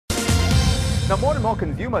Now, more and more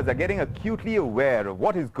consumers are getting acutely aware of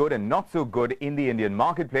what is good and not so good in the Indian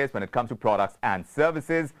marketplace when it comes to products and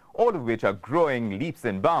services, all of which are growing leaps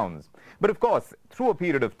and bounds. But of course, through a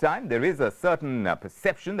period of time, there is a certain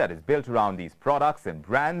perception that is built around these products and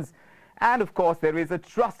brands. And of course, there is a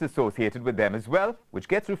trust associated with them as well, which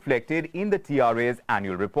gets reflected in the TRA's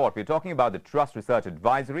annual report. We're talking about the Trust Research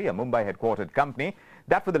Advisory, a Mumbai-headquartered company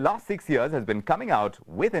that for the last 6 years has been coming out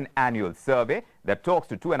with an annual survey that talks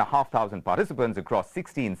to 2,500 participants across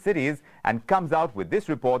 16 cities and comes out with this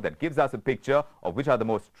report that gives us a picture of which are the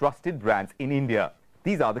most trusted brands in India.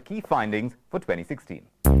 These are the key findings for 2016.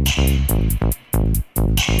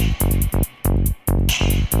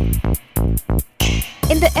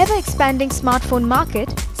 In the ever-expanding smartphone market,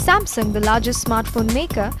 Samsung, the largest smartphone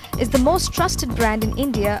maker, is the most trusted brand in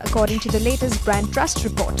India according to the latest Brand Trust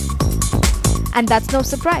report. And that's no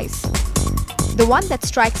surprise. The one that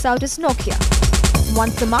strikes out is Nokia.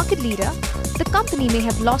 Once the market leader, the company may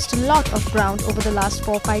have lost a lot of ground over the last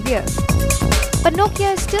 4 or 5 years. But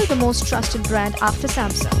Nokia is still the most trusted brand after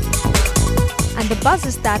Samsung. And the buzz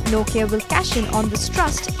is that Nokia will cash in on this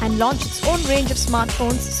trust and launch its own range of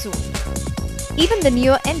smartphones soon. Even the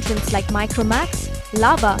newer entrants like Micromax,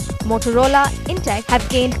 Lava, Motorola, Intech have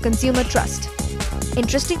gained consumer trust.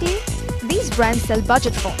 Interestingly, these brands sell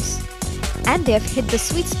budget phones, and they have hit the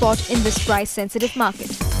sweet spot in this price-sensitive market.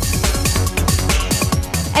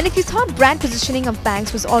 And if you thought brand positioning of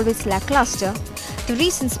banks was always lackluster, the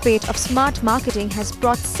recent spate of smart marketing has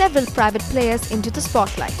brought several private players into the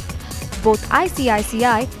spotlight. Both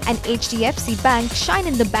ICICI and HDFC Bank shine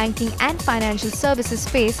in the banking and financial services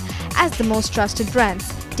space as the most trusted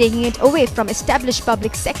brands, taking it away from established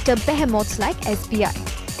public sector behemoths like SBI.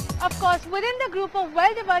 Of course, within the group of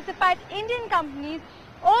well-diversified Indian companies,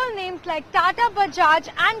 all names like Tata, Bajaj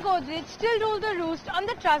and Godrej still rule the roost on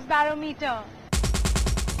the trust barometer.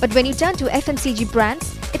 But when you turn to FMCG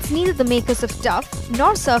brands, it's neither the makers of Dove,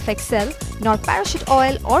 nor Surf Excel, nor Parachute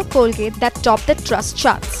Oil or Colgate that top the trust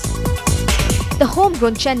charts. The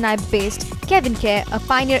homegrown Chennai-based Kevin Care, a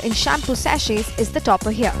pioneer in shampoo sachets, is the topper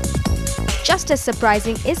here. Just as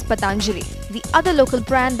surprising is Patanjali, the other local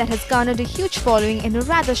brand that has garnered a huge following in a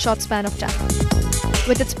rather short span of time.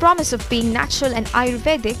 With its promise of being natural and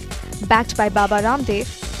Ayurvedic, backed by Baba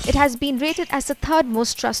Ramdev, it has been rated as the third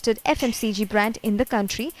most trusted FMCG brand in the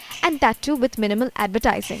country, and that too with minimal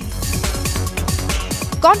advertising.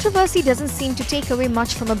 Controversy doesn't seem to take away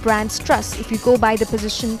much from a brand's trust if you go by the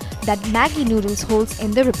position that Maggi noodles holds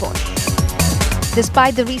in the report.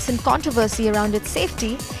 Despite the recent controversy around its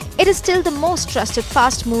safety, it is still the most trusted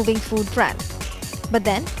fast-moving food brand. But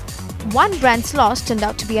then, one brand's loss turned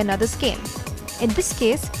out to be another's gain. In this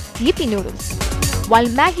case, Yippee noodles. While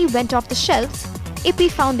Maggi went off the shelves,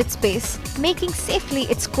 Yippee found its space, making safely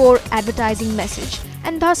its core advertising message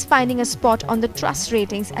and thus finding a spot on the trust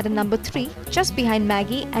ratings at a number 3, just behind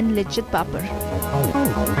Maggi and Lijjat Papad.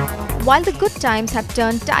 While the good times have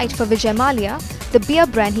turned tight for Vijay Mallya, the beer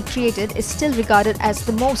brand he created is still regarded as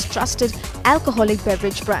the most trusted alcoholic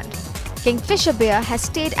beverage brand. Kingfisher Beer has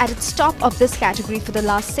stayed at its top of this category for the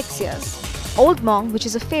last 6 years. Old Monk, which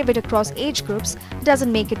is a favorite across age groups,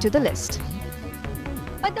 doesn't make it to the list.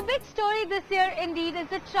 But the big story this year indeed is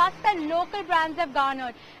the trust that local brands have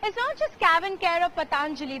garnered. It's not just Kevin Care or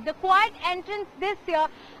Patanjali. The quiet entrants this year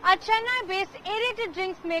are Chennai-based aerated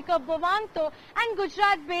drinks maker Bovanto and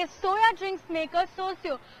Gujarat-based soya drinks maker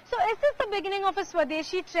Sosio. So is this the beginning of a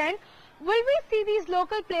Swadeshi trend? Will we see these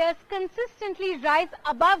local players consistently rise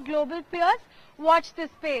above global peers? Watch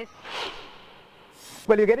this space.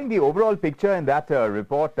 Well, you're getting the overall picture in that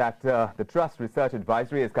report that the Trust Research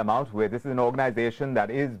Advisory has come out with. This is an organization that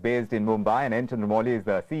is based in Mumbai, and Enton Ramoli is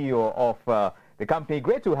the CEO of the company.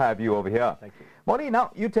 Great to have you over here. Thank you. Molly, now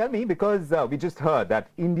you tell me, because we just heard that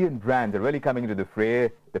Indian brands are really coming into the fray.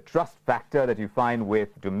 The trust factor that you find with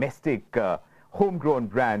domestic homegrown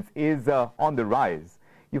brands is on the rise.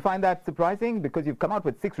 You find that surprising because you've come out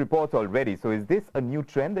with 6 reports already. So is this a new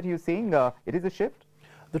trend that you're seeing? It is a shift?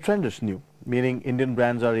 The trend is new, meaning Indian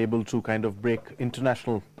brands are able to kind of break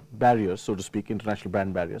international barriers, so to speak, international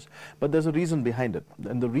brand barriers. But there's a reason behind it.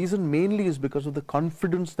 And the reason mainly is because of the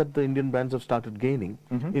confidence that the Indian brands have started gaining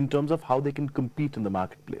in terms of how they can compete in the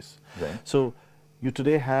marketplace. Right. So you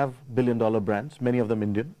today have billion-dollar brands, many of them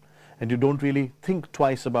Indian, and you don't really think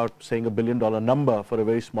twice about saying a billion-dollar number for a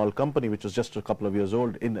very small company, which is just a couple of years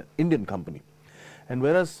old, in an Indian company. And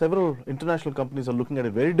whereas several international companies are looking at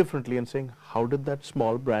it very differently and saying, how did that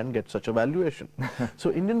small brand get such a valuation?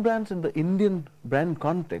 So Indian brands in the Indian brand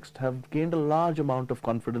context have gained a large amount of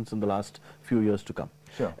confidence in the last few years to come.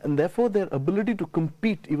 Sure. And therefore, their ability to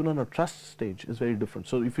compete even on a trust stage is very different.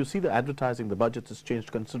 So if you see the advertising, the budgets has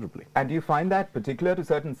changed considerably. And do you find that particular to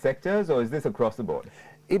certain sectors, or is this across the board?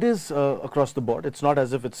 It is across the board. It's not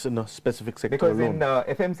as if it's in a specific sector Because alone. in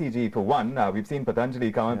FMCG, for one, we've seen Patanjali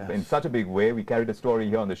come up in such a big way. We carried a story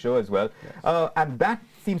here on the show as well. And that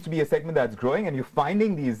seems to be a segment that's growing, and you're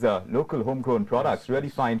finding these local homegrown products really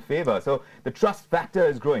find favor. So the trust factor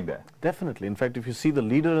is growing there. Definitely. In fact, if you see the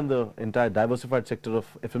leader in the entire diversified sector of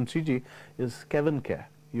FMCG is Kevin Care.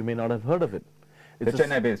 You may not have heard of it. It's a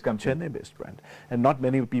Chennai-based company. Chennai-based brand. And not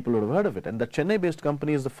many people would have heard of it. And the Chennai-based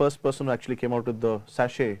company is the first person who actually came out with the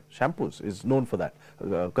sachet shampoos, is known for that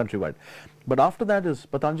countrywide. But after that is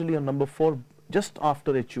Patanjali on number 4, just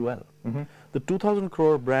after HUL. The 2,000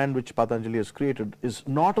 crore brand which Patanjali has created is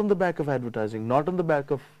not on the back of advertising, not on the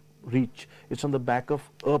back of reach. It's on the back of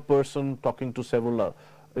a person talking to several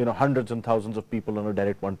hundreds and thousands of people on a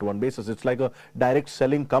direct one-to-one basis. It's like a direct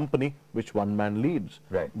selling company which one man leads.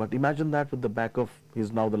 Right. But imagine that with the back of,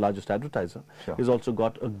 he's now the largest advertiser. Sure. He's also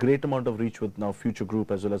got a great amount of reach with now Future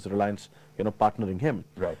Group as well as Reliance, partnering him.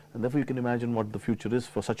 Right. And therefore you can imagine what the future is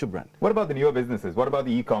for such a brand. What about the newer businesses? What about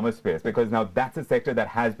the e-commerce space? Because now that's a sector that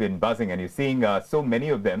has been buzzing, and you're seeing so many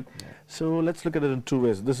of them. So let's look at it in two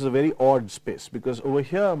ways. This is a very odd space because over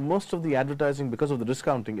here most of the advertising, because of the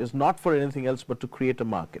discounting, is not for anything else but to create a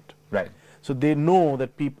market. Right. So they know that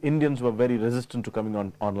Indians were very resistant to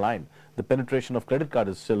coming online. The penetration of credit card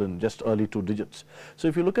is still in just early 2 digits. So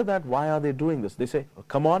if you look at that, why are they doing this? They say,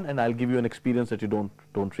 come on and I'll give you an experience that you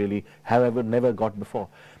don't really have never got before.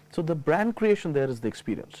 So the brand creation there is the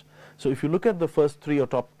experience. So if you look at the first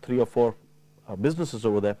top 3 or 4 businesses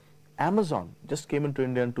over there, Amazon just came into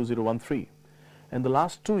India in 2013. And the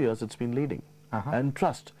last 2 years it's been leading. And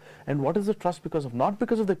trust. And what is the trust because of? Not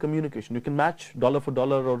because of the communication. You can match dollar for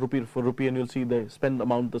dollar or rupee for rupee and you'll see they spend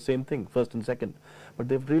amount the same thing, first and second. But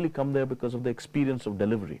they've really come there because of the experience of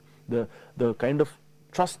delivery. The kind of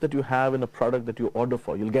trust that you have in a product that you order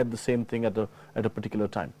for. You'll get the same thing at a particular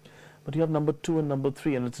time. But you have number 2 and number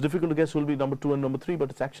 3, and it's difficult to guess who will be number 2 and number 3, but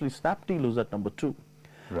it's actually Snapdeal who's at number 2.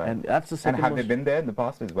 Right. And that's the second. And have they been there in the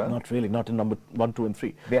past as well? Not really, not in number 1, 2 and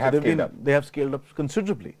 3. They have scaled up. They have scaled up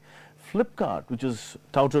considerably. Flipkart, which is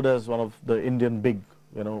touted as one of the Indian big,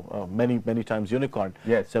 many times unicorn,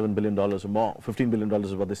 yes. $7 billion or more, $15 billion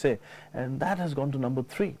is what they say, and that has gone to number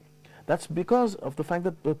 3. That's because of the fact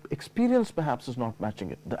that the experience perhaps is not matching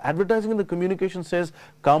it. The advertising and the communication says,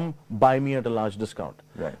 come buy me at a large discount.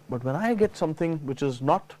 Right. But when I get something which is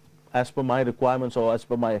not as per my requirements or as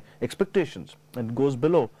per my expectations and goes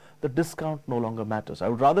below, the discount no longer matters. I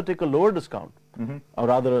would rather take a lower discount or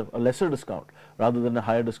rather a lesser discount rather than a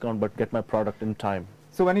higher discount but get my product in time.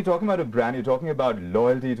 So when you're talking about a brand, you're talking about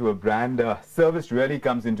loyalty to a brand. Service really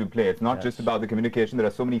comes into play. It's not just about the communication. There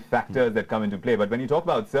are so many factors that come into play. But when you talk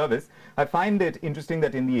about service, I find it interesting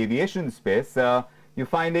that in the aviation space, you're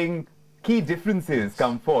finding key differences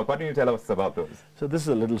come forth. Why don't you tell us about those? So this is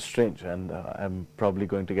a little strange, and I'm probably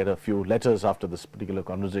going to get a few letters after this particular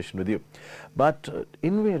conversation with you. But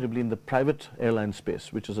invariably in the private airline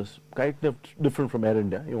space, which is kind of different from Air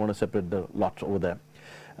India, you want to separate the lot over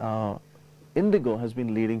there. Indigo has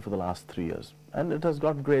been leading for the last 3 years, and it has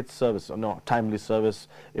got great service, timely service.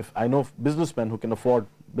 If I know businessmen who can afford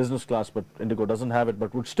business class, but Indigo doesn't have it,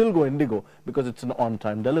 but would still go Indigo because it's an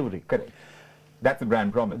on-time delivery. Correct. That's the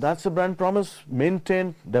brand promise. That's the brand promise.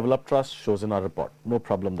 Maintain, develop trust, shows in our report. No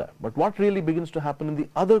problem there. But what really begins to happen in the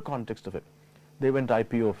other context of it? They went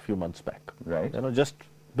IPO a few months back. Right. Just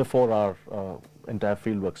before our entire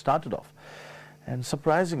fieldwork started off. And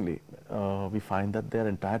surprisingly, we find that their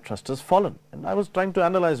entire trust has fallen. And I was trying to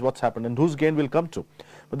analyze what's happened and whose gain we'll come to.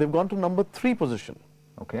 But they've gone to number 3 position.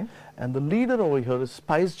 Okay. And the leader over here is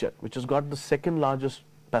SpiceJet, which has got the second largest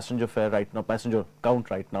passenger fare right now, passenger count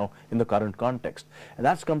right now in the current context. And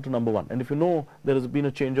that's come to number 1. And if you know, there has been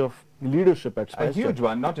a change of leadership at SpiceJet. A huge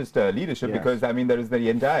one, not just leadership, because I mean there is the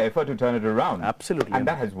entire effort to turn it around. Absolutely. And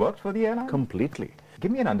that has worked for the airline? Completely. Give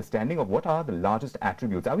me an understanding of what are the largest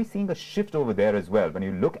attributes. Are we seeing a shift over there as well when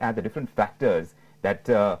you look at the different factors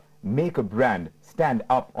that make a brand stand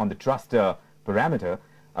up on the trust parameter?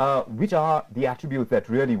 Which are the attributes that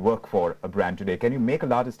really work for a brand today? Can you make a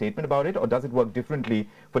larger statement about it, or does it work differently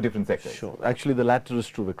for different sectors? Sure. Actually, the latter is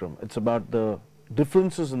true, Vikram. It's about the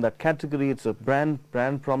differences in that category. It's a brand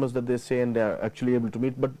promise that they say and they are actually able to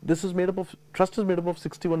meet. But this is made up of, trust is made up of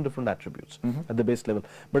 61 different attributes at the base level.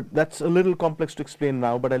 But that's a little complex to explain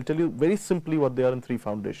now, but I'll tell you very simply what they are in 3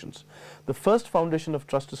 foundations. The first foundation of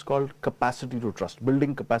trust is called capacity to trust,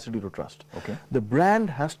 building capacity to trust. Okay. The brand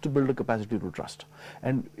has to build a capacity to trust.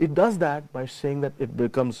 And it does that by saying that it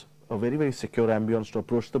becomes a very, very secure ambience to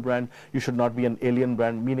approach the brand. You should not be an alien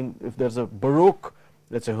brand, meaning if there's a Baroque,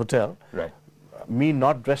 let's say, hotel, Right. Me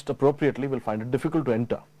not dressed appropriately will find it difficult to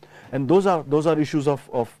enter. And those are issues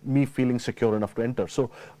of me feeling secure enough to enter. So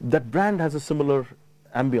that brand has a similar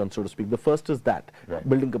ambience, so to speak. The first is that, Right.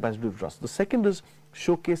 building capacity to trust. The second is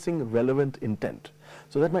showcasing relevant intent,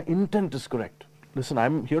 so that my intent is correct. Listen,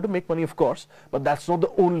 I'm here to make money, of course, but that's not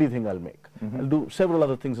the only thing I'll make. I'll do several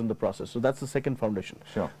other things in the process. So that's the second foundation.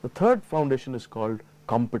 Sure. The third foundation is called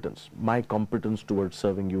competence, my competence towards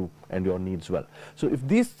serving you and your needs well. So if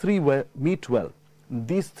these three meet well,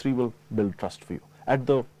 these three will build trust for you at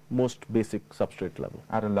the most basic substrate level.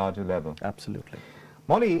 At a larger level. Absolutely.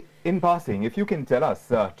 Molly, in passing, if you can tell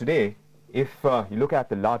us today, if you look at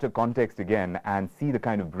the larger context again and see the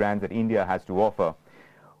kind of brands that India has to offer,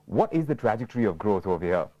 what is the trajectory of growth over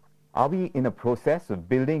here? Are we in a process of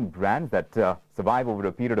building brands that survive over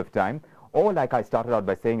a period of time? Or, like I started out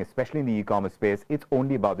by saying, especially in the e-commerce space, it's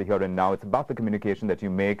only about the here and now. It's about the communication that you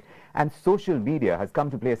make. And social media has come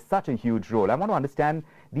to play such a huge role. I want to understand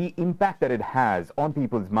the impact that it has on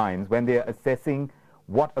people's minds when they're assessing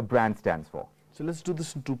what a brand stands for. So let's do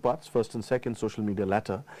this in two parts, first and second, social media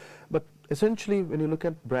latter. But essentially, when you look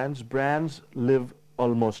at brands, brands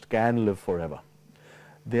can live forever.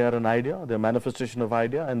 They are an idea, they're a manifestation of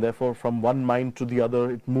idea, and therefore from one mind to the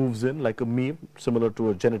other it moves in like a meme, similar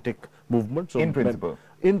to a genetic movement. So In principle.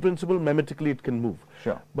 In principle, memetically it can move.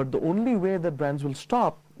 Sure. But the only way that brands will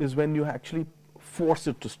stop is when you actually force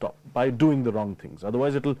it to stop by doing the wrong things.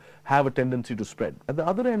 Otherwise it will have a tendency to spread. At the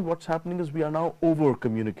other end, what's happening is we are now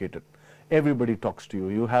over-communicated. Everybody talks to you.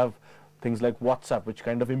 You have things like WhatsApp, which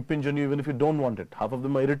kind of impinge on you even if you don't want it. Half of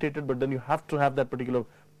them are irritated, but then you have to have that particular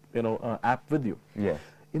app with you. Yes.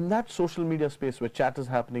 In that social media space where chat is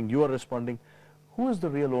happening, you are responding, who is the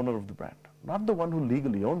real owner of the brand? Not the one who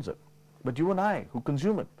legally owns it, but you and I who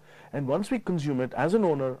consume it. And once we consume it, as an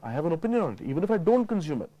owner, I have an opinion on it. Even if I don't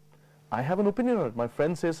consume it, I have an opinion on it. My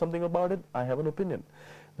friend says something about it, I have an opinion.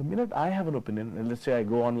 The minute I have an opinion, and let's say I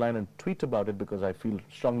go online and tweet about it because I feel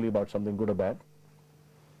strongly about something good or bad,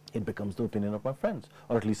 it becomes the opinion of my friends,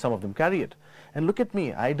 or at least some of them carry it. And look at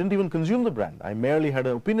me, I didn't even consume the brand. I merely had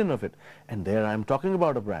an opinion of it. And there I'm talking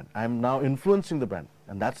about a brand. I'm now influencing the brand.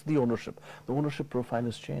 And that's the ownership. The ownership profile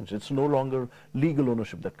has changed. It's no longer legal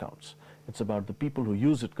ownership that counts. It's about the people who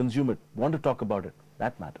use it, consume it, want to talk about it.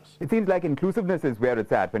 That matters. It seems like inclusiveness is where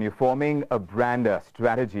it's at when you're forming a brand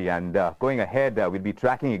strategy. And going ahead, we'll be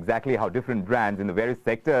tracking exactly how different brands in the various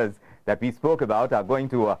sectors that we spoke about are going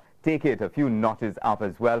to take it a few notches up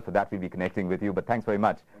as well. For that, we'll be connecting with you. But thanks very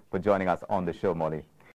much for joining us on the show, Molly.